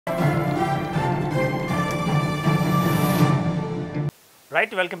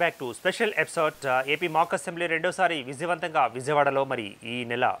Right welcome back to special episode AP mock assembly రెండోసారి విజయవంతంగా విజయవాడలో మరి ఈ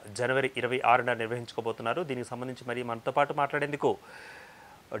నెల జనవరి 26న నిర్వహించుకోబోతున్నారు. దీనికి సంబంధించి మరి మనతో పాటు మాట్లాడేందుకు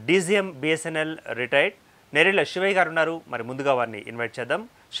డీజీఎం బిఎస్ఎన్ఎల్ రిటైర్డ్ నెరిళ్ళ శివయ్య గారు ఉన్నారు. మరి ముందుగా వారిని ఇన్వైట్ చేద్దాం.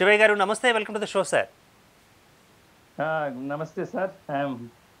 శివయ్య గారు నమస్తే, welcome to the show sir. నమస్తే sir. I'm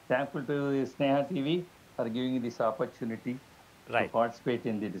thankful to Sneha TV for giving this opportunity to participate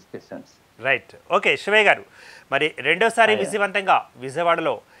in the discussions. Right, okay Shivayya గారు, మరి రెండోసారి విజయవంతంగా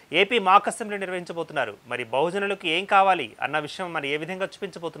విజయవాడలో ఏపీ మాక్ అసెంబ్లీ నిర్వహించబోతున్నారు. మరి బహుజనులకు ఏం కావాలి అన్న విషయం మరి ఏ విధంగా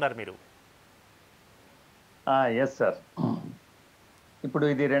చూపించబోతున్నారు మీరు? ఎస్ సార్, ఇప్పుడు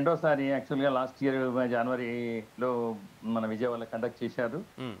ఇది రెండోసారి. యాక్చువల్గా లాస్ట్ ఇయర్ జనవరిలో మన విజయవాడలో కండక్ట్ చేశారు.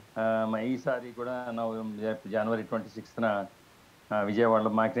 ఈసారి కూడా జనవరి 26న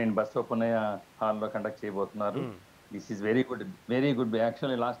విజయవాడలో మాక్రైన్ బస్ ఓపెన్ హాల్లో కండక్ట్ చేయబోతున్నారు. This is very good.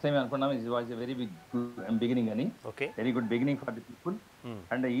 Actually last time అనుకున్నాం ఇది వాజ్ ఎ వెరీ బిగినింగ్ అని. Very good beginning for the people.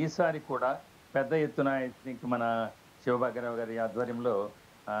 And ఈసారి కూడా పెద్ద ఎత్తున ఐ థింక్ మన శివభాగ్యరావు గారి ఆధ్వర్యంలో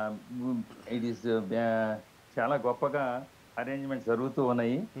ఇట్ ఈస్ చాలా గొప్పగా అరేంజ్మెంట్స్ జరుగుతూ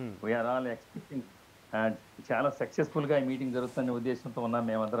ఉన్నాయి. వీఆర్ ఆల్ ఎక్స్పెక్టింగ్ చాలా సక్సెస్ఫుల్ గా ఈ మీటింగ్ జరుగుతున్న ఉద్దేశంతో ఉన్నాం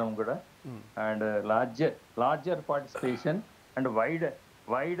మేమందరం కూడా. And larger participation and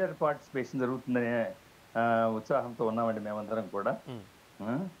wider participation జరుగుతుందనే ఉత్సాహంతో ఉన్నామండి మేమందరం కూడా.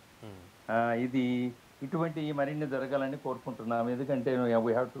 ఇది ఇటువంటి మరిన్ని జరగాలని కోరుకుంటున్నాం. ఎందుకంటే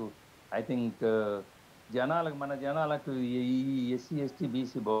we have to I think మన జనాలకు ఈ ఎస్సీ ఎస్టీ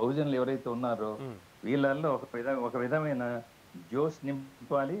బీసీ బహుజనులు ఎవరైతే ఉన్నారో వీళ్ళల్లో ఒక విధమైన జోష్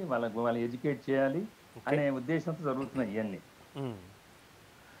నింపాలి, వాళ్ళు ఎడ్యుకేట్ చేయాలి అనే ఉద్దేశంతో జరుగుతున్నాయి ఇవన్నీ.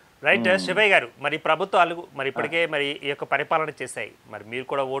 రైట్ శివయ్య గారు, మరి ప్రభుత్వాలు మరి ఇప్పటికే మరి ఈ యొక్క పరిపాలన చేశాయి. మరి మీరు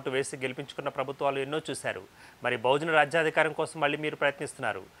కూడా ఓటు వేసి గెలిపించుకున్న ప్రభుత్వాలు ఎన్నో చూశారు. మరి బహుజన రాజ్యాధికారం కోసం మళ్ళీ మీరు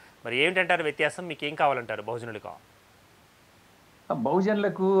ప్రయత్నిస్తున్నారు. మరి ఏమిటంటారు వ్యత్యాసం? మీకు ఏం కావాలంటారు బహుజనులుగా?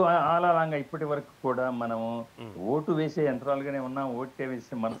 బహుజనులకు ఆలాలంగా ఇప్పటి వరకు కూడా మనము ఓటు వేసే యంత్రాలుగానే ఉన్నాం, ఓటు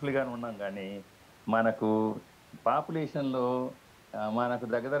వేసే మనుషులుగానే ఉన్నాం. కానీ మనకు పాపులేషన్లో మనకు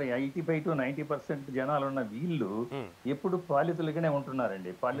దగ్గర 85 to 90% జనాలు ఉన్న వీళ్ళు ఎప్పుడు పాలితులుగానే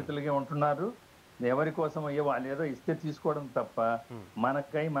ఉంటున్నారండి. పాలితులుగా ఉంటున్నారు. ఎవరి కోసం వాళ్ళు ఏదో ఇస్తే తీసుకోవడం తప్ప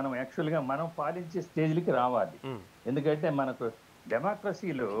మనం యాక్చువల్గా మనం పాలించే స్టేజ్లకి రావాలి. ఎందుకంటే మనకు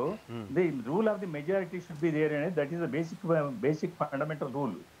డెమోక్రసీలో the rule of the majority should be there అనేది, that is the basic fundamental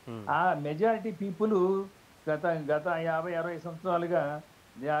rule. ఆ మెజారిటీ పీపుల్ గత 50-60 సంవత్సరాలుగా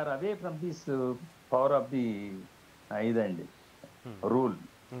they are away from this power of the ఇదండి రూల్.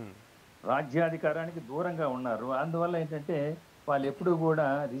 రాజ్యాధికారానికి దూరంగా ఉన్నారు. అందువల్ల ఏంటంటే వాళ్ళు ఎప్పుడు కూడా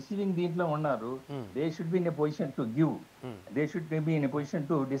రిసీవింగ్ దీంట్లో ఉన్నారు. They should be in a position to give, they should be in a position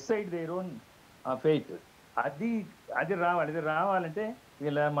to decide their own fate. అది రావాలంటే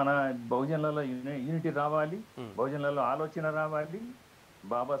మన బహుజనులలో యూనిటీ రావాలి, బహుజనులలో ఆలోచన రావాలి.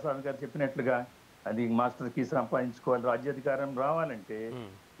 బాబాసాహెబ్ గారు చెప్పినట్లుగా అది మాస్టర్కీ సంపాదించుకోవాలి. రాజ్యాధికారం రావాలంటే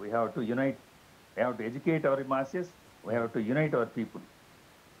we have to unite, we have to educate hour masses, we have to unite our people.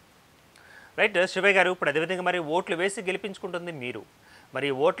 Right Shivayya గారు, ఇప్పుడు అదేవిధంగా మరి ఓట్లు వేసి గెలిపించుకుంటుంది మీరు, మరి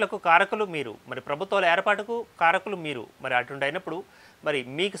ఓట్లకు కారకులు మీరు, మరి ప్రభుత్వాల ఏర్పాటుకు కారకులు మీరు. మరి అటువంటి అయినప్పుడు మరి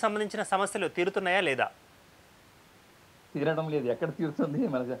మీకు సంబంధించిన సమస్యలు తీరుతున్నాయా లేదా? తీరడం లేదు. ఎక్కడ తీరుతుంది?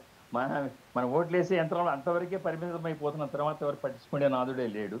 మన ఓట్లు వేసే యంత్రంలో అంతవరకే పరిమితం అయిపోతున్న తర్వాత ఎవరు పట్టించుకునే నాదుడే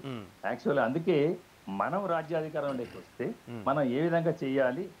లేడు. యాక్చువల్లీ అందుకే మనం రాజ్యాధికారంలోకి వస్తే మనం ఏ విధంగా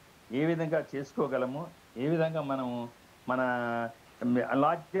చేయాలి, ఏ విధంగా చేసుకోగలము, ఏ విధంగా మనము మన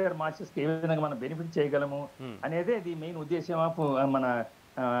లార్జర్ మాసెస్కి ఏ విధంగా మనం బెనిఫిట్ చేయగలము అనేదే ఇది మెయిన్ ఉద్దేశం ఆఫ్ మన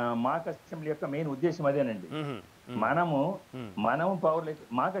మాక్ అసెంబ్లీ యొక్క మెయిన్ ఉద్దేశం అదేనండి. మనము పవర్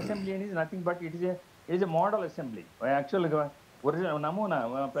మాక్ అసెంబ్లీ అనేది nothing but it is a model assembly. యాక్చువల్గా ఒరిజినల్ నమూనా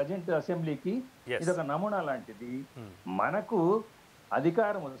ప్రజెంట్ అసెంబ్లీకి ఇది ఒక నమూనా లాంటిది. మనకు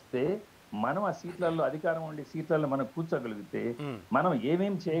అధికారం వస్తే మనం ఆ సీట్లలో అధికారం ఉండే సీట్లలో మనం కూర్చోగలిగితే మనం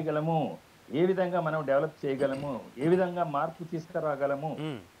ఏమేం చేయగలము, ఏ విధంగా మనం డెవలప్ చేయగలము, ఏ విధంగా మార్పు తీసుకురాగలము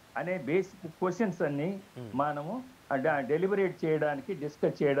అనే బేసిక్ క్వశ్చన్స్ అన్ని మనము డెలిబరేట్ చేయడానికి,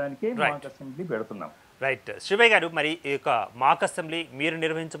 డిస్కస్ చేయడానికి మాక్ అసెంబ్లీ పెడుతున్నాం. రైట్ శివయ్య గారు, మరి ఈ యొక్క మాక్ అసెంబ్లీ మీరు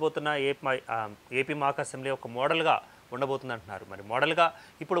నిర్వహించబోతున్న ఏపీ మాక్ అసెంబ్లీ ఒక మోడల్గా ఉండబోతుంది అంటున్నారు. మరి మోడల్గా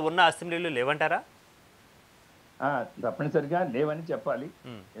ఇప్పుడు ఉన్న అసెంబ్లీలు లేవంటారా? తప్పనిసరిగా లేవని చెప్పాలి.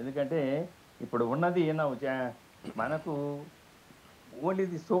 ఎందుకంటే ఇప్పుడు ఉన్నది మనకు only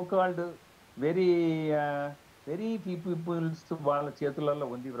the so called very peoples వాళ్ళ చేతులలో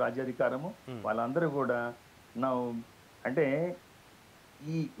ఉంది రాజ్యాధికారము. వాళ్ళందరూ కూడా అంటే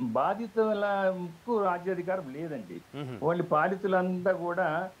ఈ బాధితులకు రాజ్యాధికారం లేదండి. ఓన్లీ పాలితులంతా కూడా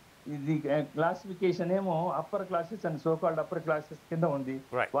ఇది క్లాసిఫికేషన్ ఏమో upper classes and so called upper classes కింద ఉంది.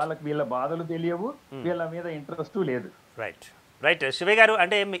 వాళ్ళకి వీళ్ళ బాధలు తెలియవు, వీళ్ళ మీద ఇంట్రెస్ట్ లేదు. రైట్ రైట్ శివయ్య గారు,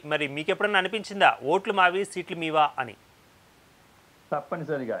 అంటే మరి మీకు ఎప్పుడన్నా అనిపించిందా ఓట్లు మావి సీట్లు మీవా అని?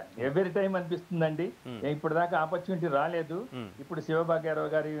 తప్పనిసరిగా ఎవ్రీ టైం అనిపిస్తుందండి. ఇప్పుడు దాకా ఆపర్చునిటీ రాలేదు. ఇప్పుడు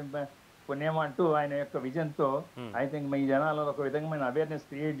శివభాగ్యారావు గారి పుణ్యమంటూ ఆయన యొక్క విజన్తో ఐ థింక్ మీ జనాలలో ఒక విధమైన అవేర్నెస్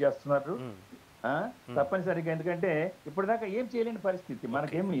క్రియేట్ చేస్తున్నారు. తప్పనిసరిగా, ఎందుకంటే ఇప్పుడు దాకా ఏం చేయలేని పరిస్థితి,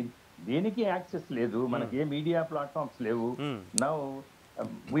 మనకేమి దేనికి యాక్సెస్ లేదు, మనకి ఏ మీడియా ప్లాట్ఫామ్స్ లేవు. Now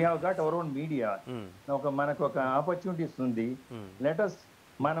we have got our own media. మనకు ఒక ఆపర్చునిటీస్ ఉంది. లెటస్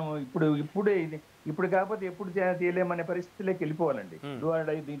మనం ఇప్పుడు కాకపోతే ఎప్పుడు చేయలేమనే పరిస్థితిలోకి వెళ్ళిపోవాలండి.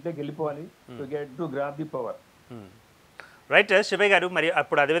 దీంట్లోకి వెళ్ళిపోవాలి to grab the power. Right Shivayya గారు, మరి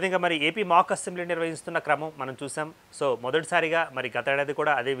అప్పుడు అదేవిధంగా మరి ఏపీ మాక్ అసెంబ్లీ నిర్వహిస్తున్న క్రమం మనం చూసాం. సో మొదటిసారిగా మరి గత ఏడాది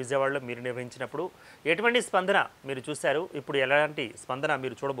కూడా అదే విజయవాడలో మీరు నిర్వహించినప్పుడు ఎటువంటి స్పందన మీరు చూశారు? ఇప్పుడు ఎలాంటి స్పందన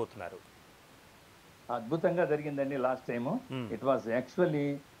మీరు చూడబోతున్నారు? అద్భుతంగా జరిగిందండి last time. It was actually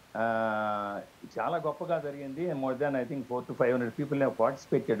చాలా గొప్పగా జరిగింది. More than I think 400 to 500 people have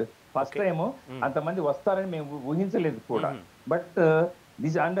participated. First time అంతమంది వస్తారని మేము ఊహించలేదు కూడా. But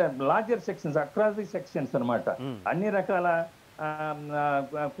these under larger sections, across the sections అనమాట. అన్ని రకాల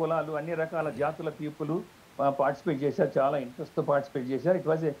కులాలు, అన్ని రకాల జాతుల పీపుల్ పార్టిసిపేట్ చేశారు. చాలా ఇంట్రెస్ట్ తో పార్టిసిపేట్ చేశారు. It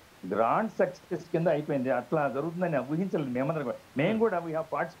was a grand success కింద అయిపోయింది. అట్లా జరుగుతుందని ఊహించలేదు మేమందరం. మేము కూడా we have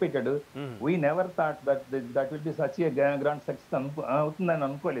participated. We never thought that will be such a grand success అవుతుందని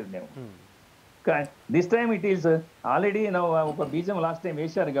అనుకోలేదు మేము. This time it is already ఒక బీజం లాస్ట్ టైం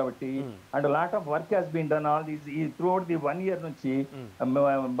వేశారు కాబట్టి, and lot of work has been done all these through out the 1 year నుంచి.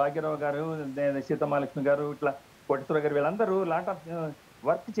 భాగ్యరావు గారు, సీతమహాలక్ష్మి గారు, ఇట్లా కోటేశ్వర గారు, వీళ్ళందరూ లాట్ ఆఫ్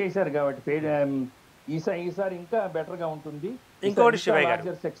వర్క్ చేశారు కాబట్టి ఈసారి ఇంకా బెటర్ గా ఉంటుంది. ఇంకొక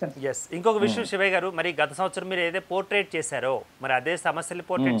విషయం శివయ్య గారు, మరి గత సంవత్సరం మీరు ఏదైతే పోర్ట్రేట్ చేశారో మరి అదే సమస్యలు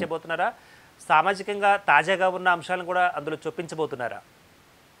పోర్ట్రేట్ చేయబోతున్నారా? సామాజికంగా తాజాగా ఉన్న అంశాలను కూడా అందులో చొప్పించబోతున్నారా?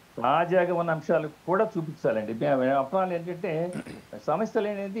 తాజాగా ఉన్న అంశాలు కూడా చూపించాలండి. అప్రాలు ఏంటంటే సమస్యలు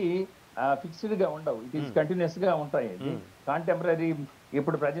అనేది ఫిక్స్డ్ గా ఉండవు. ఇట్ ఈస్ కంటిన్యూస్ గా ఉంటాయి. కాంటెంపరీ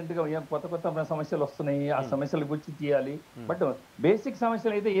ఇప్పుడు ప్రజెంట్ గా కొత్త సమస్యలు వస్తున్నాయి. ఆ సమస్యల గురించి తీయాలి. బట్ బేసిక్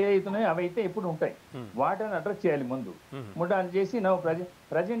సమస్యలు అయితే ఏ అవుతున్నాయో అవి అయితే ఎప్పుడు ఉంటాయి. వాటిని అడ్రస్ చేయాలి ముందు. అది చేసి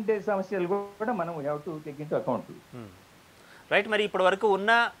ప్రజెంట్ డే సమస్యలు కూడా మనం have to take into account. Right. మరి ఇప్పటి వరకు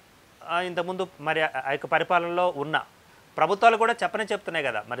ఉన్న ఇంతకుముందు మరి ఆ యొక్క పరిపాలనలో ఉన్న ప్రభుత్వాలు కూడా చెప్తున్నాయి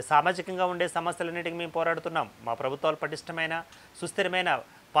కదా, మరి సామాజికంగా ఉండే సమస్యలన్నిటికీ మేము పోరాడుతున్నాం, మా ప్రభుత్వాలు పటిష్టమైన సుస్థిరమైన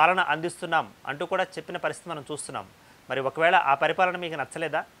పాలన అందిస్తున్నాం అంటూ కూడా చెప్పిన పరిస్థితి మనం చూస్తున్నాం. మరి ఒకవేళ ఆ పరిపాలన మీకు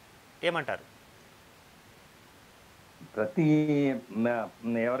నచ్చలేదా? ఏమంటారు?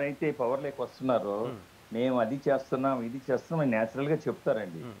 ఎవరైతే పవర్లోకి వస్తున్నారో మేము అది చేస్తున్నాం ఇది చేస్తున్నాం అని న్యాచురల్ గా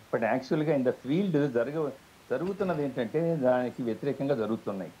చెప్తారండి. బట్ యాక్చువల్ గా ఇన్ ద ఫీల్డ్ జరుగుతున్నది ఏంటంటే దానికి వ్యతిరేకంగా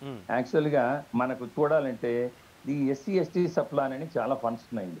జరుగుతున్నాయి. యాక్చువల్ గా మనకు చూడాలంటే ది SC/ST సప్లాన్ అని చాలా ఫండ్స్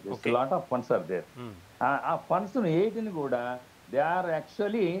ఉన్నాయండి. Lot of funds are there. ఆ ఫండ్స్ ఏటిని కూడా they are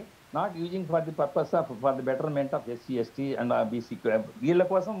actually not using for the purpose of for the betterment of SC/ST and BC. వీళ్ళ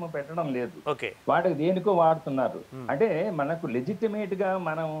కోసం పెట్టడం లేదు, వాటికి దేనికో వాడుతున్నారు. అంటే మనకు లెజిటిమేట్ గా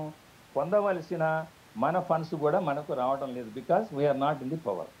మనం పొందవలసిన మన ఫండ్స్ కూడా మనకు రావడం లేదు. Because we are not in the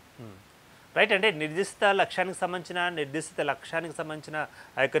power. Right. అంటే నిర్దిష్ట లక్ష్యానికి సంబంధించిన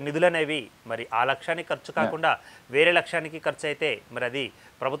ఆ యొక్క నిధులు అనేవి మరి ఆ లక్ష్యానికి ఖర్చు కాకుండా వేరే లక్ష్యానికి ఖర్చు అయితే మరి అది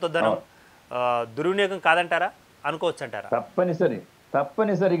ప్రభుత్వ ధనం దుర్వినియోగం కాదంటారా, అనుకోవచ్చు అంటారా?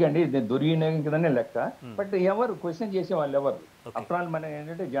 తప్పనిసరిగా అండి, ఇది దుర్వినియోగం కిందనే లెక్క. బట్ ఎవరు క్వశ్చన్ చేసే వాళ్ళు ఎవరు? అప్పుడు మనం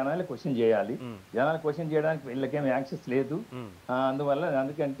ఏంటంటే జనాలు క్వశ్చన్ చేయాలి. జనాలు క్వశ్చన్ చేయడానికి వీళ్ళకేం యాక్సెస్ లేదు.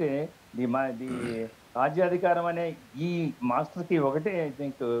 అందుకంటే రాజ్యాధికారం అనే ఈ మాస్టర్కి ఒకటే ఐ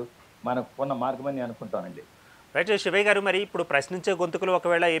థింక్ మనకు కొన్న మార్గం అని అనుకుంటానండి. రైట్ శివయ్య గారు, మరి ఇప్పుడు ప్రశ్నించే గొంతుకలు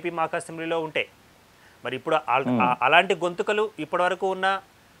ఒకవేళ ఏపీ మాక్ అసెంబ్లీలో ఉంటే మరి ఇప్పుడు అలాంటి గొంతుకలు ఇప్పటి వరకు ఉన్న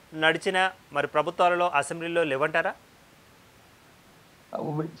నడిచిన మరి ప్రభుత్వాలలో అసెంబ్లీలో లేవంటారా?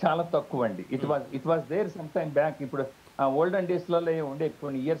 చాలా తక్కువ అండి. It was there some time back. ఇప్పుడు ఓల్డెన్ డేస్ లలో ఉండే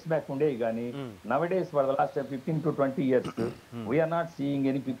కొన్ని ఇయర్స్ బ్యాక్ ఉండేవి కానీ now days for the last 15 to 20 years we are not seeing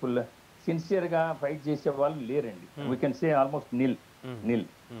any people sincere గా ఫైట్ చేసే వాళ్ళు లేరండి. We can say almost nil.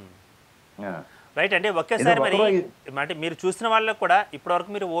 Right. అంటే ఒకేసారి మరి అంటే మీరు చూసిన వాళ్ళకు కూడా ఇప్పటివరకు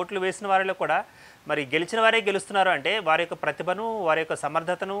మీరు ఓట్లు వేసిన వారిలో కూడా మరి గెలిచిన వారే గెలుస్తున్నారు అంటే వారి యొక్క ప్రతిభను వారి యొక్క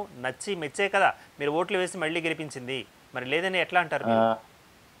సమర్థతను నచ్చి మెచ్చే కదా మీరు ఓట్లు వేసి మళ్ళీ గెలిపించింది. మరి లేదని ఎట్లా అంటారు?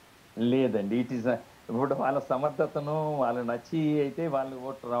 లేదండి, ఇట్ ఈస్ ఇప్పుడు వాళ్ళ సమర్థతను వాళ్ళు నచ్చి అయితే వాళ్ళు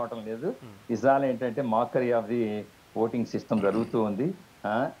ఓట్లు రావటం లేదు. ఇసాల ఏంటంటే మాకరీ ఆఫ్ ది ఓటింగ్ సిస్టమ్ జరుగుతూ ఉంది.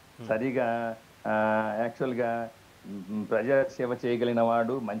 సరిగా యాక్చువల్గా ప్రజా సేవ చేయగలిగిన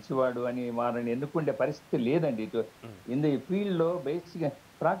వాడు మంచివాడు అని వారిని ఎన్నుకుండే పరిస్థితి లేదండి. ఇటు ఇన్ ది ఫీల్డ్ లో బేసిక్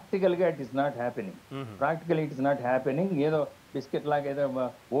ప్రాక్టికల్గా it is not happening. It is not happening. ఏదో బిస్కెట్ లాగా ఏదో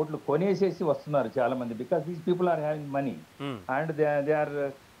ఓట్లు కొనేసేసి వస్తున్నారు చాలా మంది. Because these people are having money and they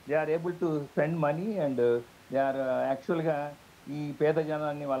are able to spend money and they are యాక్చువల్గా ఈ పేద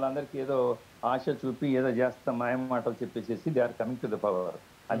జనాన్ని వాళ్ళందరికీ ఏదో ఆశ చూపి ఏదో చేస్తాం మాయం మాటలు చెప్పేసి they are coming to the power.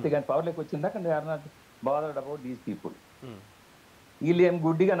 అంతేగాని పవర్లోకి వచ్చిందాక they are not bothered about these people. వీళ్ళు ఏం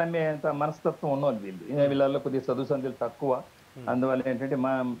గుడ్డిగా నమ్మేంత మనస్తత్వం ఉన్నవాళ్ళు వీళ్ళు. వీళ్ళల్లో కొద్దిగా చదువు సంధ్యలు తక్కువ. అందువల్ల ఏంటంటే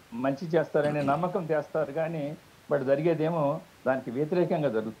మంచి చేస్తారనే నమ్మకం చేస్తారు కానీ బట్ జరిగేదేమో దానికి వ్యతిరేకంగా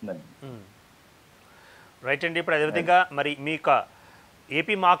జరుగుతుందండి. రైట్ అండి. ఇప్పుడు అదేవిధంగా మరి మీకు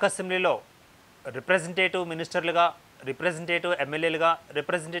ఏపీ మాక్ అసెంబ్లీలో రిప్రజెంటేటివ్ మినిస్టర్లుగా, రిప్రజెంటేటివ్ ఎమ్మెల్యేలుగా,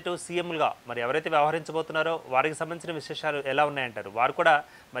 రిప్రజెంటేటివ్ సీఎంలుగా మరి ఎవరైతే వ్యవహరించబోతున్నారో వారికి సంబంధించిన విశేషాలు ఎలా ఉన్నాయంటారు? వారు కూడా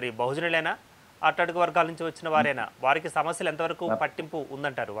మరి బహుజనులైనా, అట్టడుగు వర్గాల నుంచి వచ్చిన వారైనా, వారికి సమస్యలు ఎంతవరకు పట్టింపు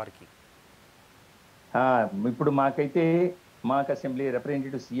ఉందంటారు వారికి? ఇప్పుడు మాకు అసెంబ్లీ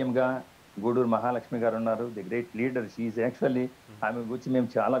రిప్రజెంటేటివ్ సీఎంగా గూడూరు మహాలక్ష్మి గారు ఉన్నారు. The great leader. She actually ఆమె గురించి మేము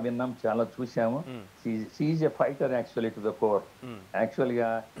చాలా విన్నాం, చాలా చూసాము. She a fighter actually to the core. యాక్చువల్గా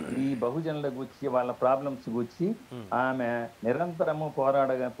ఈ బహుజనుల గురించి, వాళ్ళ ప్రాబ్లమ్స్ గురించి ఆమె నిరంతరము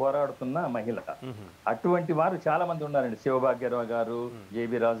పోరాడుతున్న మహిళ. అటువంటి వారు చాలా మంది ఉన్నారండి. శివభాగ్యరావు గారు,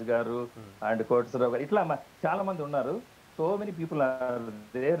 జేబీ రాజు గారు అండ్ కోటేశ్వరరావు గారు, ఇట్లా చాలా మంది ఉన్నారు. So many people are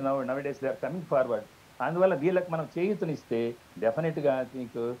there now days they are coming forward. అందువల్ల వీళ్ళకి మనం చేయూతనిస్తే డెఫినెట్గా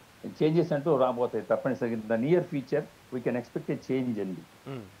మీకు చేంజెస్ అంటూ రాబోతాయి తప్పనిసరిగా. The near future we can expect A change అండి.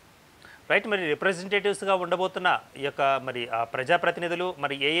 రైట్. మరి రిప్రజెంటేటివ్స్గా ఉండబోతున్న ఈ యొక్క మరి ప్రజాప్రతినిధులు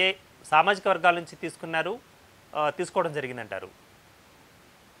మరి ఏ సామాజిక వర్గాల నుంచి తీసుకోవడం జరిగిందంటారు?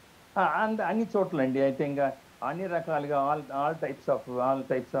 అన్ని చోట్లండి. అయితే ఇంకా అన్ని రకాలుగా ఆల్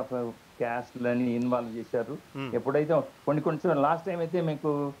టైప్స్ ఆఫ్ క్యాస్ట్లని ఇన్వాల్వ్ చేశారు. ఎప్పుడైతే కొన్ని లాస్ట్ టైం అయితే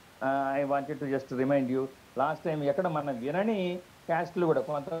మీకు I wanted to just remind you, last time ఎక్కడ మన వినని క్యాస్ట్లు కూడా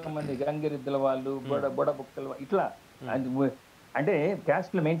కొంతమంది గంగిరెద్దుల వాళ్ళు, బుక్కలు ఇట్లా అంటే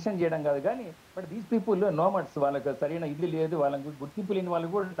క్యాస్ట్లు మెన్షన్ చేయడం కాదు కానీ బట్ దీస్ పీపుల్ నోమడ్స్, వాళ్ళకి సరైన ఇల్లు లేదు, వాళ్ళకి గుర్తింపు లేని వాళ్ళు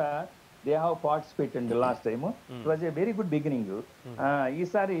కూడా they have participated last time. It was a very good beginning.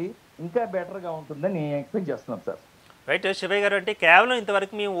 ఈసారి ఇంకా బెటర్గా ఉంటుందని ఎక్స్పెక్ట్ చేస్తున్నాం సార్. రైట్. శివయ్య గారు, అంటే కేవలం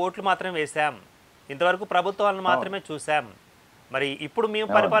ఇంతవరకు మేము ఓట్లు మాత్రమే వేసాం, ఇంతవరకు ప్రభుత్వాలను మాత్రమే చూసాం, మరి ఇప్పుడు మేము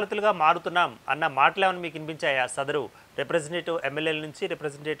పరిపాలితులుగా మారుతున్నాం అన్న మాటలు ఏమైనా మీకు వినిపించాయా సదరు రిప్రజెంటేటివ్ ఎమ్మెల్యేల నుంచి,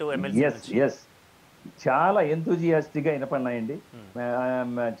 రిప్రజెంటేటివ్ ఎమ్మెల్యే నుంచి? చాలా ఎంతూజియాస్టిక్గా వినపడినాయండి.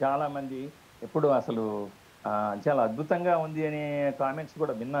 చాలా మంది ఎప్పుడు అసలు చాలా అద్భుతంగా ఉంది అనే కామెంట్స్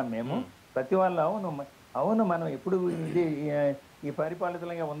కూడా విన్నాం మేము. ప్రతి వాళ్ళు అవును మనం ఎప్పుడు ఈ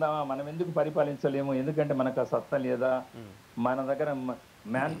పరిపాలితులుగా ఉందామా, మనం ఎందుకు పరిపాలించలేము, ఎందుకంటే మనకు ఆ సత్తా లేదా, మన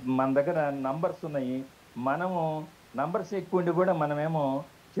దగ్గర నంబర్స్ ఉన్నాయి, మనము నంబర్స్ ఎక్కువ ఉండి కూడా మనమేమో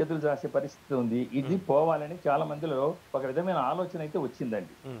చేతులు చాసే పరిస్థితి ఉంది, ఇది పోవాలని చాలా మందిలో ఒక విధమైన ఆలోచన అయితే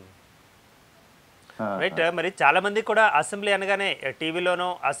వచ్చిందండి. రైట్. మరి చాలా మంది కూడా అసెంబ్లీ అనగానే టీవీలోనో,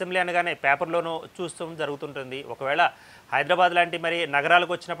 అసెంబ్లీ అనగానే పేపర్లోనో చూస్తూ జరుగుతుంటుంది. ఒకవేళ హైదరాబాద్ లాంటి మరి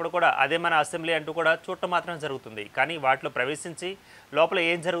నగరాలకు వచ్చినప్పుడు కూడా అదే మన అసెంబ్లీ అంటూ కూడా చూడటం మాత్రం జరుగుతుంది. కానీ వాటిలో ప్రవేశించి లోపల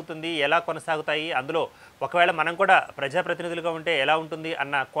ఏం జరుగుతుంది, ఎలా కొనసాగుతాయి, అందులో ఒకవేళ మనం కూడా ప్రజాప్రతినిధులుగా ఉంటే ఎలా ఉంటుంది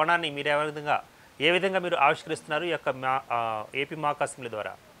అన్న కోణాన్ని మీరు ఏ విధంగా మీరు ఆవిష్కరిస్తున్నారు ఈ యొక్క ఏపీ మాక్ అసెంబ్లీ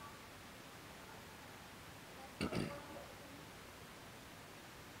ద్వారా?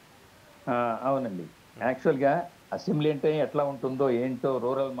 అవునండి. యాక్చువల్గా అసెంబ్లీ అంటే ఎట్లా ఉంటుందో ఏంటో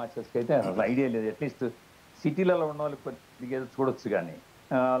రూరల్ మార్చెస్కి అయితే ఐడియా లేదు. అట్లీస్ట్ సిటీలలో ఉన్న వాళ్ళకి కొద్దిగా చూడొచ్చు కానీ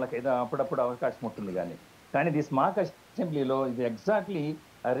వాళ్ళకైతే అప్పుడప్పుడు అవకాశం ఉంటుంది. కానీ దిస్ మాక్ అసెంబ్లీలో ఇది exactly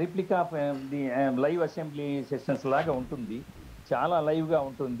replica of the live assembly sessions లాగా ఉంటుంది. చాలా లైవ్గా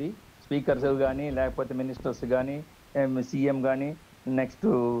ఉంటుంది. స్పీకర్స్ కానీ లేకపోతే మినిస్టర్స్ కానీ సీఎం కానీ నెక్స్ట్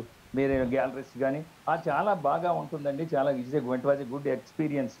వేరే గ్యాలరీస్ కానీ చాలా బాగా ఉంటుందండి. చాలా it was a good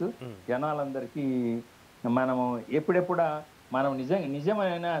experience. జనాలందరికీ మనము ఎప్పుడెప్పుడు మనం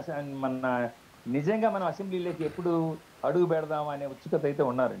నిజంగా మనం అసెంబ్లీలోకి ఎప్పుడు అడుగు పెడదాం అనే ఉత్సుకత అయితే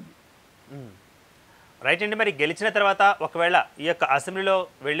ఉన్నారండి. రైట్ అండి. మరి గెలిచిన తర్వాత ఒకవేళ ఈ యొక్క అసెంబ్లీలో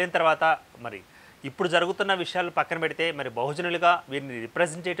వెళ్ళిన తర్వాత మరి ఇప్పుడు జరుగుతున్న విషయాలు పక్కన పెడితే మరి బహుజనులుగా వీరిని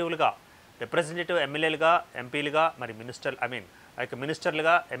రిప్రజెంటేటివ్ ఎమ్మెల్యేలుగా, ఎంపీలుగా, మరి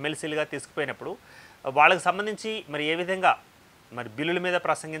మినిస్టర్లుగా, ఎమ్మెల్సీలుగా తీసుకుపోయినప్పుడు వాళ్ళకి సంబంధించి మరి ఏ విధంగా మరి బిల్లుల మీద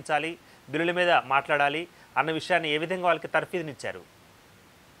ప్రసంగించాలి, బిల్లుల మీద మాట్లాడాలి అన్న విషయాన్ని ఏ విధంగా వాళ్ళకి తర్ఫీదునిచ్చారు?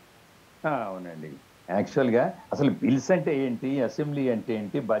 అవునండి. యాక్చువల్గా అసలు బిల్స్ అంటే ఏంటి, అసెంబ్లీ అంటే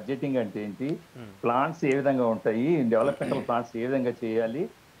ఏంటి, బడ్జెటింగ్ అంటే ఏంటి, ప్లాన్స్ ఏ విధంగా ఉంటాయి, డెవలప్మెంటల్ ప్లాన్స్ ఏ విధంగా చేయాలి,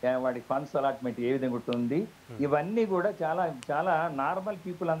 వాటికి ఫండ్స్ అలాట్మెంట్ ఏ విధంగా ఉంటుంది, ఇవన్నీ కూడా చాలా చాలా నార్మల్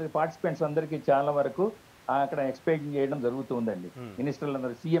పీపుల్ అందరికి, పార్టిసిపెంట్స్ అందరికీ చాలా వరకు అక్కడ ఎక్స్ప్లెయిన్ చేయడం జరుగుతూ ఉందండి. మినిస్టర్లు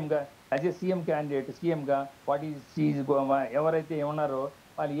అందరూ సీఎంగా యాజ్ ఏ సీఎం క్యాండిడేట్, సీఎంగా ఎవరైతే ఉన్నారో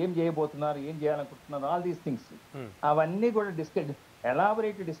వాళ్ళు ఏం చేయబోతున్నారు, ఏం చేయాలనుకుంటున్నారు, ఆల్ దీస్ థింగ్స్ అవన్నీ కూడా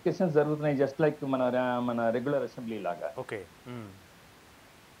ఎలాబొరేట్ డిస్కషన్స్ జరుగుతున్నాయి, జస్ట్ లైక్ మన రెగ్యులర్ అసెంబ్లీ లాగా. ఓకే,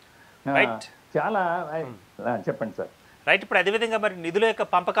 చాలా చెప్పండి సార్. రైట్. ఇప్పుడు అదేవిధంగా మరి నిధుల యొక్క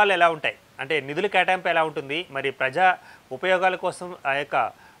పంపకాలు ఎలా ఉంటాయి, అంటే నిధుల కేటాయింపు ఎలా ఉంటుంది, మరి ప్రజా ఉపయోగాల కోసం ఆ యొక్క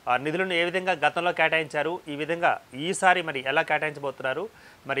నిధులను ఏ విధంగా గతంలో కేటాయించారు, ఈ విధంగా ఈసారి మరి ఎలా కేటాయించబోతున్నారు,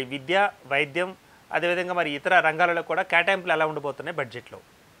 మరి విద్య, వైద్యం, అదేవిధంగా మరి ఇతర రంగాలలో కూడా కేటాయింపులు ఎలా ఉండబోతున్నాయి బడ్జెట్లో?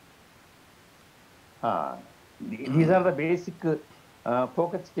 These are the basic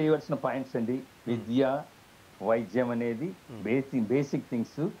focus చేయవలసిన పాయింట్స్ అండి. విద్య, వైద్యం అనేది బేసిక్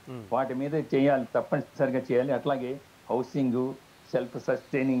థింగ్స్, వాటి మీద చేయాలి, తప్పనిసరిగా చేయాలి. అట్లాగే housing, self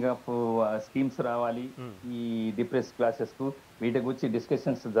sustaining of schemes రావాలి ఈ డిప్రెస్ క్లాసెస్ కు. వీటి గురించి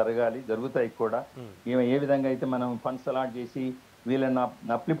డిస్కషన్స్ జరుగుతాయి కూడా. ఏ విధంగా అయితే మనం ఫండ్స్ అలాట్ చేసి వీళ్ళని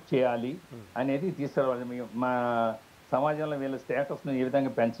అప్లిఫ్ట్ చేయాలి అనేది తీసుకురావాలి. మా సమాజంలో వీళ్ళ స్టేటస్ ను ఏ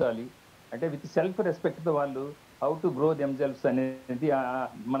విధంగా పెంచాలి అంటే విత్ సెల్ఫ్ రెస్పెక్ట్ తో వాళ్ళు హౌ టు గ్రో దెమ్సెల్వ్స్ అనేది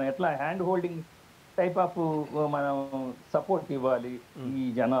మనం ఎట్లా హ్యాండ్ హోల్డింగ్ టైప్ ఆఫ్ మనం సపోర్ట్ ఇవ్వాలి ఈ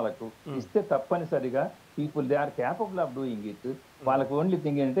జనాలకు. ఇస్తే తప్పనిసరిగా people they are capable of doing it. వాళ్ళకి ఓన్లీ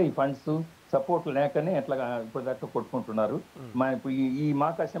థింగ్ ఏంటంటే ఈ ఫండ్స్ సపోర్ట్ లేకనే ఎట్లా ఇప్పుడు దాకా కొట్టుకుంటున్నారు. ఇప్పుడు ఈ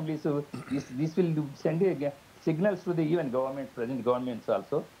మాక్ assemblies this will send signals to the even government, present governments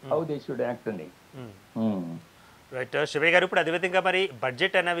also how they should act అని. రైట్ శివయ్య గారు, ఇప్పుడు అదేవిధంగా మరి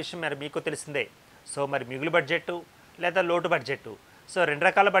బడ్జెట్ అనే విషయం మరి మీకు తెలిసిందే. సో మరి మిగులు బడ్జెట్ లేదా లోటు బడ్జెట్, సో రెండు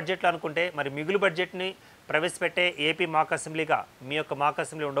రకాల బడ్జెట్లు అనుకుంటే మరి మిగులు బడ్జెట్ని ప్రవేశపెట్టే ఏపీ మాక్ అసెంబ్లీగా మీ యొక్క మాక్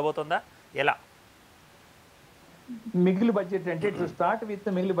అసెంబ్లీ ఉండబోతుందా, ఎలా? మిగులు బడ్జెట్ అంటే టు స్టార్ట్ విత్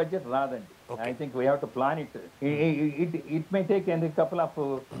మిగులు బడ్జెట్ రాదండి. I think we have to plan it. It may take an couple of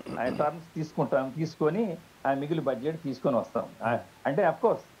terms తీసుకొని ఆ మిగులు బడ్జెట్ తీసుకొని వస్తాం. అంటే అఫ్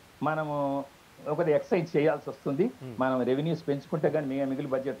కోర్స్ మనము ఒకటి ఎక్సైజ్ చేయాల్సి వస్తుంది. మనం రెవెన్యూస్ పెంచుకుంటే కానీ మిగులు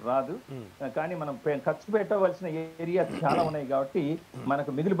బడ్జెట్ రాదు. కానీ మనం ఖర్చు పెట్టవలసిన ఏరియా చాలా ఉన్నాయి కాబట్టి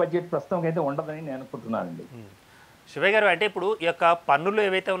మనకు మిగులు బడ్జెట్ ప్రస్తుతం అయితే ఉండదని నేను అనుకుంటున్నానండి. శివయ్య గారు, అంటే ఇప్పుడు ఈ యొక్క పన్నులు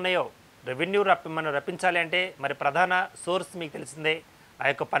ఏవైతే ఉన్నాయో రెవెన్యూ మనం రప్పించాలి అంటే మరి ప్రధాన సోర్స్ మీకు తెలిసిందే ఆ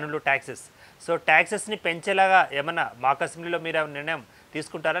యొక్క పన్నులు, ట్యాక్సెస్. సో ట్యాక్సెస్ని పెంచేలాగా ఏమన్నా మాక్ అసెంబ్లీలో మీరు నిర్ణయం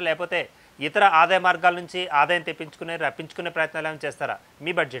తీసుకుంటారా, లేకపోతే ఇతర ఆదాయ మార్గాల నుంచి ఆదాయం రప్పించుకునే ప్రయత్నాలు ఏమైనా చేస్తారా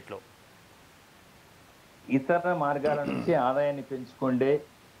మీ బడ్జెట్లో? ఇతర మార్గాల నుంచి ఆదాయాన్ని పెంచుకుండే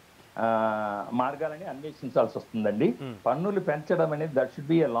మార్గాలని అన్వేషించాల్సి వస్తుందండి. పన్నులు పెంచడం అనేది that should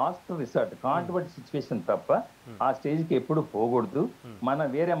be a last resort, కాంట్రవర్ట్ situation తప్ప ఆ స్టేజ్కి ఎప్పుడు పోకూడదు. మనం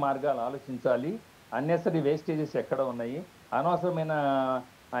వేరే మార్గాలు ఆలోచించాలి. అన్నెసరీ వేస్టేజెస్ ఎక్కడ ఉన్నాయి, అనవసరమైన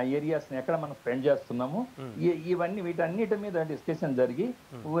ఏరియాస్ని ఎక్కడ మనం స్పెండ్ చేస్తున్నాము, వీటన్నిటి మీద డిస్కషన్ జరిగి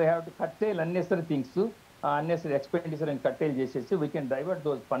we have to కట్టేల్ unnecessary things, unnecessary expenditure అని కట్టేలు చేసేసి we can divert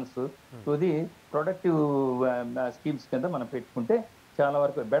those funds to the productive schemes కింద మనం పెట్టుకుంటే చాలా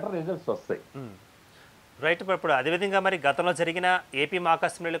వరకు బెటర్ రిజల్ట్స్ వస్తాయి. రైట్. ఇప్పుడు అదేవిధంగా మరి గతంలో జరిగిన ఏపీ మాక్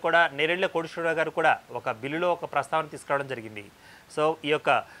అసెంబ్లీలో కూడా నేరెళ్ల కోటేశ్వరరావు గారు కూడా ఒక బిల్లులో ఒక ప్రస్తావన తీసుకురావడం జరిగింది. సో ఈ యొక్క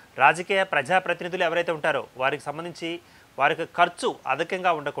రాజకీయ ప్రజాప్రతినిధులు ఎవరైతే ఉంటారో వారికి సంబంధించి వారికి ఖర్చు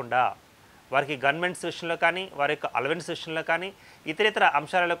అధికంగా ఉండకుండా వారికి గవర్నమెంట్స్ విషయంలో కానీ వారి యొక్క అలవెన్స్ విషయంలో కానీ ఇతర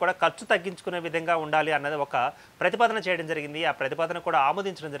అంశాలలో కూడా ఖర్చు తగ్గించుకునే విధంగా ఉండాలి అన్నది ఒక ప్రతిపాదన చేయడం జరిగింది. ఆ ప్రతిపాదన కూడా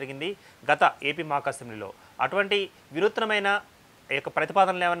ఆమోదించడం జరిగింది గత ఏపీ మాక్ అసెంబ్లీలో. అటువంటి వినూత్నమైన ఈ యొక్క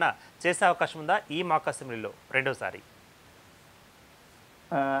ప్రతిపాదనలు ఏమన్నా చేసే అవకాశం ఉందా ఈ మాక్ అసెంబ్లీలో రెండోసారి?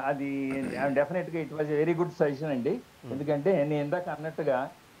 అది డెఫినెట్గా it was very good suggestion అండి. ఎందుకంటే నేను ఇందాక అన్నట్టుగా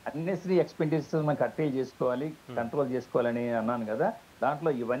అన్నెసరీ ఎక్స్పెండిచర్స్ మనం కట్టేలు చేసుకోవాలి, కంట్రోల్ చేసుకోవాలని అన్నాను కదా, దాంట్లో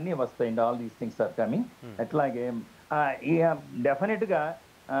ఇవన్నీ వస్తాయండి. All these things are coming. అట్లాగే డెఫినెట్గా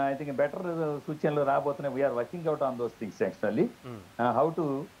ఐ థింక్ బెటర్ సూచనలు రాబోతున్నాయి. We are working out on those things actually. How to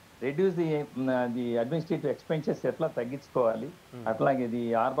reduce the administrative expenses ఎట్లా తగ్గించుకోవాలి, అట్లాగే ఇది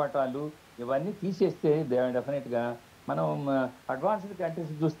ఆర్భాటాలు ఇవన్నీ తీసేస్తే డెఫినెట్గా మనం అడ్వాన్స్డ్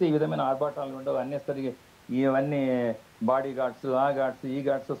కంట్రీస్ చూస్తే ఈ విధమైన ఆర్భాటాలు ఉండవు. అన్నెసరీ ఇవన్నీ బాడీ గార్డ్స్, ఆ గార్డ్స్, ఈ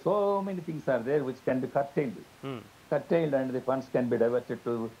guards, so many things are there which can be curtailed and the funds can be diverted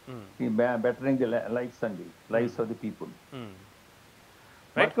to bettering the lives of the people.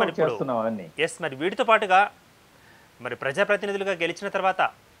 Right. మరి ఇప్పుడు ఎస్, మరి వీటితో పాటుగా మరి ప్రజాప్రతినిధులుగా గెలిచిన తర్వాత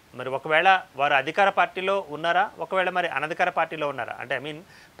మరి ఒకవేళ వారు అధికార పార్టీలో ఉన్నారా, ఒకవేళ మరి అనధికార పార్టీలో ఉన్నారా, అంటే ఐ మీన్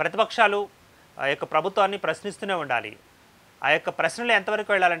ప్రతిపక్షాలు ఆ యొక్క ప్రభుత్వాన్ని ప్రశ్నిస్తూనే ఉండాలి. ఆ యొక్క ప్రశ్నలు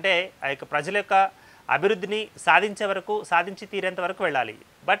ఎంతవరకు వెళ్ళాలంటే ఆ యొక్క ప్రజల యొక్క అభివృద్ధిని సాధించి తీరేంత వరకు వెళ్ళాలి.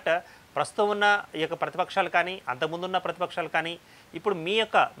 బట్ ప్రస్తుతం ఉన్న ఈ యొక్క ప్రతిపక్షాలు కానీ, అంతకుముందున్న ప్రతిపక్షాలు కానీ, ఇప్పుడు మీ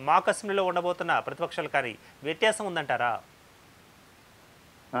యొక్క మాక్ అసెంబ్లీలో ఉండబోతున్న ప్రతిపక్షాలు కానీ వ్యత్యాసం ఉందంటారా?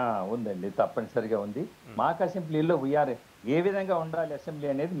 ఉందండి, తప్పనిసరిగా ఉంది. మాక్ అసెంబ్లీలో వీఆర్ ఏ విధంగా ఉండాలి అసెంబ్లీ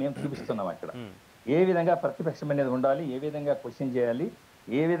అనేది మేము చూపిస్తున్నాం. అక్కడ ఏ విధంగా ప్రతిపక్షం అనేది ఉండాలి, ఏ విధంగా క్వశ్చన్ చేయాలి,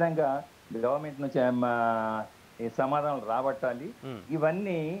 ఏ విధంగా గవర్నమెంట్ నుంచి ఈ సమాధానాలు రాబట్టాలి,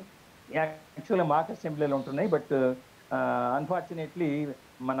 ఇవన్నీ యాక్చువల్గా మాక్ అసెంబ్లీలో ఉంటున్నాయి. బట్ అన్ఫార్చునేట్లీ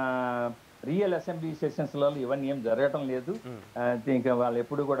మన రియల్ అసెంబ్లీ సెషన్స్లో ఇవన్నీ ఏం జరగటం లేదు. ఇంకా వాళ్ళు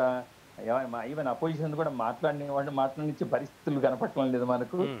ఎప్పుడు కూడా ఈవెన్ అపోజిషన్ కూడా మాట్లాడించే పరిస్థితులు కనపడటం లేదు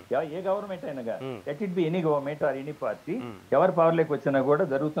మనకు. ఏ గవర్నమెంట్ అయినా let it be any government or any party, ఎవరు పవర్లోకి వచ్చినా కూడా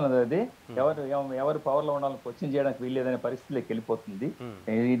జరుగుతున్నది అదే. ఎవరు పవర్ లో ఉండాలని క్వశ్చన్ చేయడానికి వీల్లేదనే పరిస్థితిలోకి వెళ్ళిపోతుంది.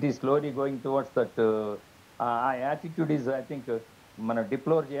 It is slowly going towards that. ఆ యాటిట్యూడ్ ఈజ్ ఐ థింక్ మనం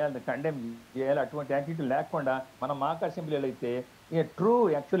డిప్లోర్ చేయాలి, కండెమ్ చేయాలి. అటువంటి యాటిట్యూడ్ లేకుండా మనం మాక్ అసెంబ్లీలో అయితే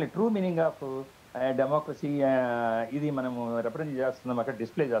ట్రూ మీనింగ్ ఆఫ్ డెమోక్రసీ ఇది మనము రిప్రజెంట్ చేస్తున్నాము, అక్కడ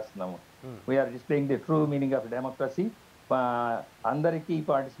డిస్ప్లే చేస్తున్నాము. We are displaying the true meaning of democracy. అందరికీ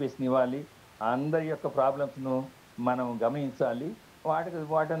పార్టిసిపేషన్ ఇవ్వాలి, అందరి యొక్క ప్రాబ్లమ్స్ను మనం గమనించాలి,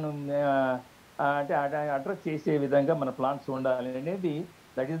 వాటిని అంటే అడ్రస్ చేసే విధంగా మన ప్లాన్స్ ఉండాలి అనేది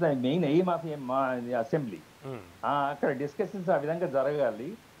that is the main aim of assembly. అక్కడ డిస్కషన్స్ ఆ విధంగా జరగాలి.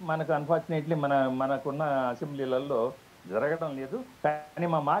 మనకు అన్ఫార్చునేట్లీ మనకున్న అసెంబ్లీలలో జరగడం లేదు. కానీ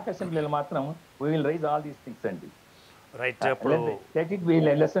మా మాక్ అసెంబ్లీలో మాత్రం we will raise all these things అండి. Right. let it be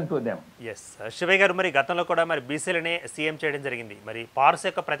a lesson to them. Yes Shivayya గారు, మరి గతంలో కూడా మరి బీసీలనే సీఎం చేయడం జరిగింది. మరి పార్స్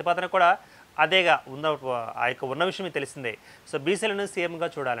యొక్క ప్రతిపాదన కూడా అదేగా ఉన్న విషయం తెలిసిందే. సో బీసీలను సీఎంగా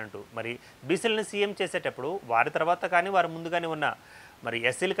చూడాలంటూ మరి బీసీలను సీఎం చేసేటప్పుడు వారి తర్వాత కానీ వారి ముందుగానే ఉన్న మరి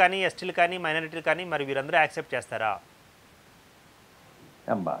ఎస్సీలు కానీ ఎస్టీలు కానీ మైనారిటీలు కానీ మరి వీరందరూ యాక్సెప్ట్ చేస్తారా?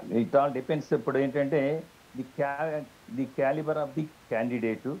 It all depends. ఇప్పుడు ఏంటంటే the calibre of the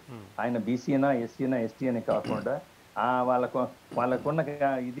candidate, ఆయన బీసీనా ఎస్సీనా ఎస్టీ అని కాకుండా వాళ్ళకున్న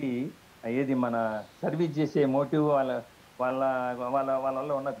ఇది ఏది మన సర్వీస్ చేసే మోటివ్,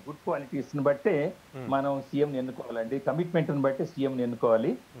 వాళ్ళలో ఉన్న గుడ్ క్వాలిటీస్ని బట్టే మనం సీఎంని ఎన్నుకోవాలండి. కమిట్మెంట్ని బట్టి సీఎంని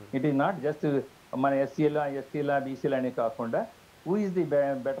ఎన్నుకోవాలి. ఇట్ ఈస్ నాట్ జస్ట్ మన ఎస్సీలా ఎస్టీలా బీసీలా అని కాకుండా who is the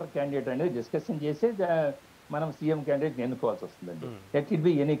better candidate అనేది డిస్కషన్ చేసి మనం సీఎం క్యాండిడేట్ని ఎన్నుకోవాల్సి వస్తుందండి. Let it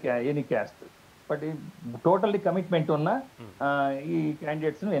be any caste, but totally commitment ఉన్న ఈ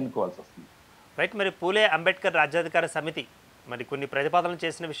క్యాండిడేట్స్ను ఎన్నుకోవాల్సి వస్తుంది. రైట్. మరి పూలే అంబేద్కర్ రాజ్యాధికార సమితి మరి కొన్ని ప్రతిపాదనలు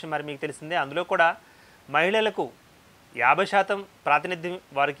చేసిన విషయం మరి మీకు తెలిసిందే. అందులో కూడా మహిళలకు 50% ప్రాతినిధ్యం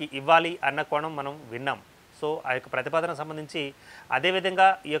వారికి ఇవ్వాలి అన్న కోణం మనం విన్నాం. సో ఆ యొక్క ప్రతిపాదనకు సంబంధించి అదేవిధంగా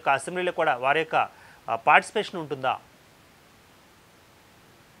ఈ యొక్క అసెంబ్లీలో కూడా వారి యొక్క పార్టిసిపేషన్ ఉంటుందా?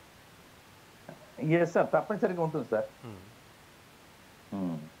 ఎస్ సార్, తప్పనిసరిగా ఉంటుంది సార్.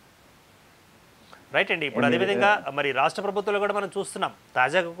 రైట్ అండి. ఇప్పుడు అదేవిధంగా మరి రాష్ట్ర ప్రభుత్వంలో కూడా మనం చూస్తున్నాం,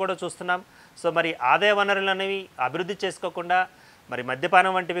 తాజాగా కూడా చూస్తున్నాం. సో మరి ఆదాయ వనరులు అనేవి అభివృద్ధి చేసుకోకుండా మరి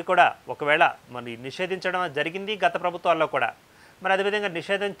మద్యపానం వంటివి కూడా ఒకవేళ మరి నిషేధించడం జరిగింది గత ప్రభుత్వాల్లో కూడా. మరి అదేవిధంగా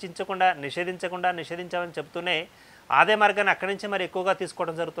నిషేధించామని చెప్తూనే ఆదాయ మార్గాన్ని అక్కడి నుంచే మరి ఎక్కువగా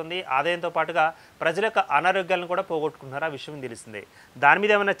తీసుకోవడం జరుగుతుంది. ఆదాయంతో పాటుగా ప్రజల యొక్క అనారోగ్యాలను కూడా పోగొట్టుకుంటున్నారు, ఆ విషయం తెలిసిందే. దాని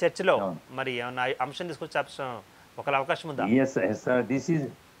మీద ఏమైనా చర్చలో మరి ఏమైనా అంశం తీసుకొచ్చే ఒక అవకాశం ఉందా?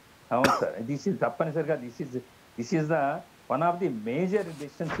 అవును సార్, తప్పనిసరిగా this is the one of the major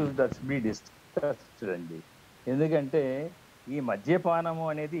decisions that should be discussed అండి. ఎందుకంటే ఈ మద్యపానము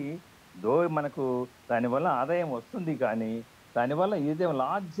అనేది మనకు దానివల్ల ఆదాయం వస్తుంది, కానీ దానివల్ల ఏదో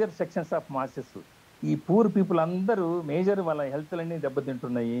లార్జర్ సెక్షన్స్ ఆఫ్ మాసెస్, ఈ పూర్ పీపుల్ అందరూ మేజర్ వాళ్ళ హెల్త్లన్నీ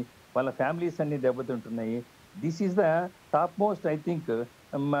దెబ్బతింటున్నాయి, వాళ్ళ ఫ్యామిలీస్ అన్నీ దెబ్బతింటున్నాయి. This is the top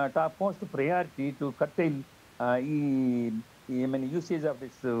most priority to curtail usage of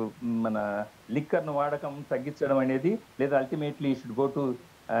this మన లిక్కర్ను వాడకం తగ్గించడం అనేది, లేదా అల్టిమేట్లీ షుడ్ గో టు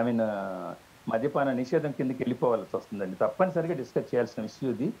మద్యపాన నిషేధం కిందకి వెళ్ళిపోవాల్సి వస్తుందండి. తప్పనిసరిగా డిస్కస్ చేయాల్సిన ఇష్యూ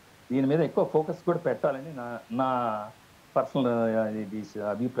ఇది. దీని మీద ఎక్కువ ఫోకస్ కూడా పెట్టాలని నా పర్సనల్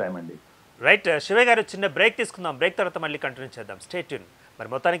అభిప్రాయం అండి. రైట్ శివయ్య గారు, చిన్న బ్రేక్ తీసుకుందాం. బ్రేక్ తర్వాత మళ్ళీ కంటిన్యూ చేద్దాం. Stay tune. మరి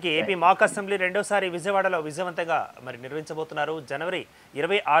మొత్తానికి ఏపీ మాక్ అసెంబ్లీ రెండోసారి విజయవాడలో విజయవంతంగా మరి నిర్వహించబోతున్నారు జనవరి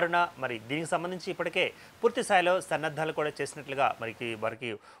 26న. మరి దీనికి సంబంధించి ఇప్పటికే పూర్తి స్థాయిలో సన్నద్ధాలు కూడా చేసినట్లుగా వారికి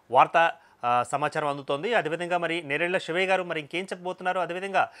వార్తా సమాచారం అందుతోంది. అదేవిధంగా మరి నెరెళ్ల శివయ్య గారు మరి ఇంకేం చెప్పబోతున్నారు,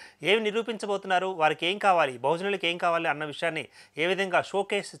 అదేవిధంగా ఏమి నిరూపించబోతున్నారు, వారికి ఏం కావాలి, బహుజనులకు ఏం కావాలి అన్న విషయాన్ని ఏ విధంగా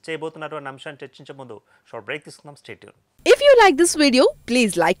షోకేస్ చేయబోతున్నారు అన్న అంశాన్ని చర్చించే ముందు షార్ట్ బ్రేక్ తీసుకుందాం. Stay tune. If you like this video,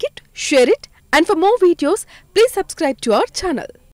 please like it, share it, and for more videos, please subscribe to our channel.